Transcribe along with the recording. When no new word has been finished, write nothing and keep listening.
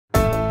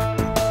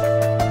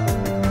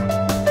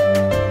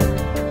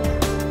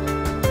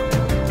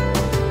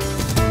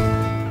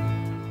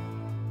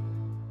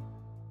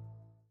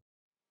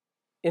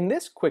In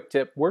this quick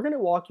tip, we're going to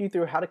walk you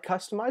through how to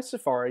customize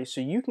Safari so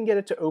you can get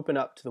it to open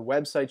up to the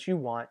websites you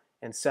want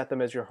and set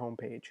them as your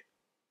homepage.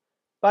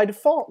 By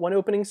default, when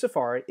opening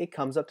Safari, it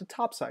comes up to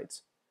Top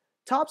Sites.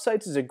 Top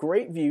Sites is a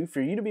great view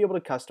for you to be able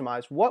to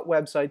customize what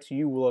websites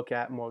you will look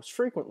at most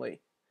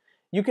frequently.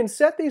 You can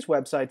set these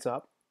websites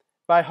up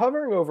by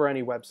hovering over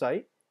any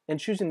website and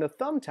choosing the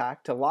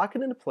thumbtack to lock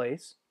it into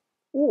place,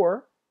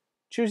 or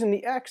choosing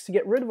the X to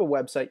get rid of a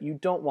website you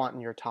don't want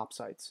in your top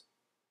sites.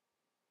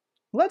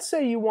 Let's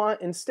say you want,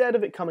 instead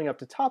of it coming up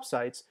to top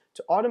sites,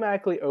 to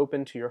automatically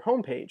open to your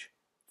homepage.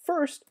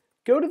 First,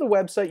 go to the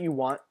website you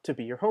want to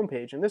be your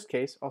homepage. In this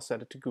case, I'll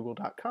set it to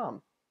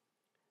google.com.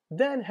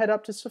 Then head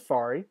up to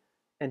Safari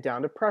and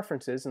down to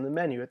Preferences in the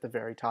menu at the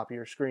very top of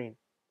your screen.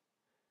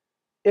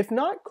 If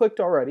not clicked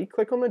already,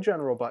 click on the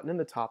General button in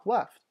the top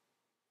left.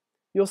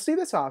 You'll see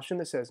this option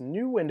that says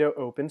New Window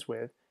Opens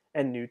With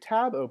and New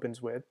Tab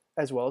Opens With,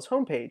 as well as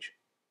Homepage.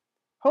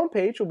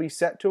 Homepage will be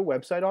set to a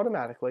website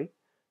automatically.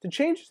 To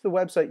change to the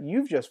website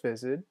you've just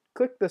visited,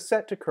 click the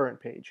Set to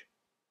Current page.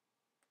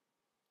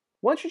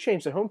 Once you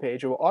change the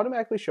homepage, it will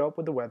automatically show up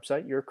with the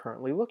website you're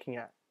currently looking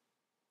at.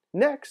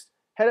 Next,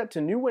 head up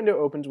to New Window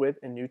Opens With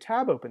and New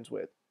Tab Opens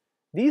With.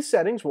 These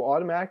settings will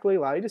automatically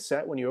allow you to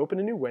set when you open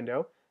a new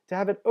window to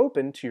have it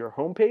open to your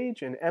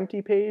homepage, an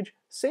empty page,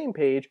 same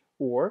page,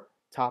 or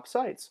top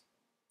sites.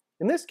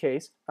 In this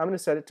case, I'm going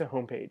to set it to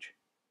homepage.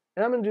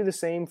 And I'm going to do the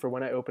same for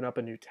when I open up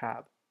a new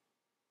tab.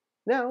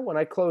 Now, when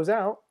I close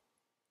out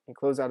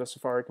of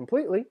Safari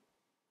completely,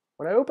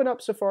 when I open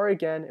up Safari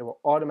again, it will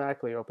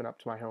automatically open up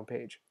to my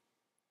homepage.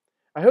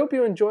 I hope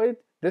you enjoyed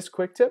this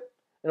quick tip,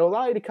 and it will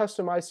allow you to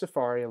customize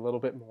Safari a little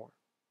bit more.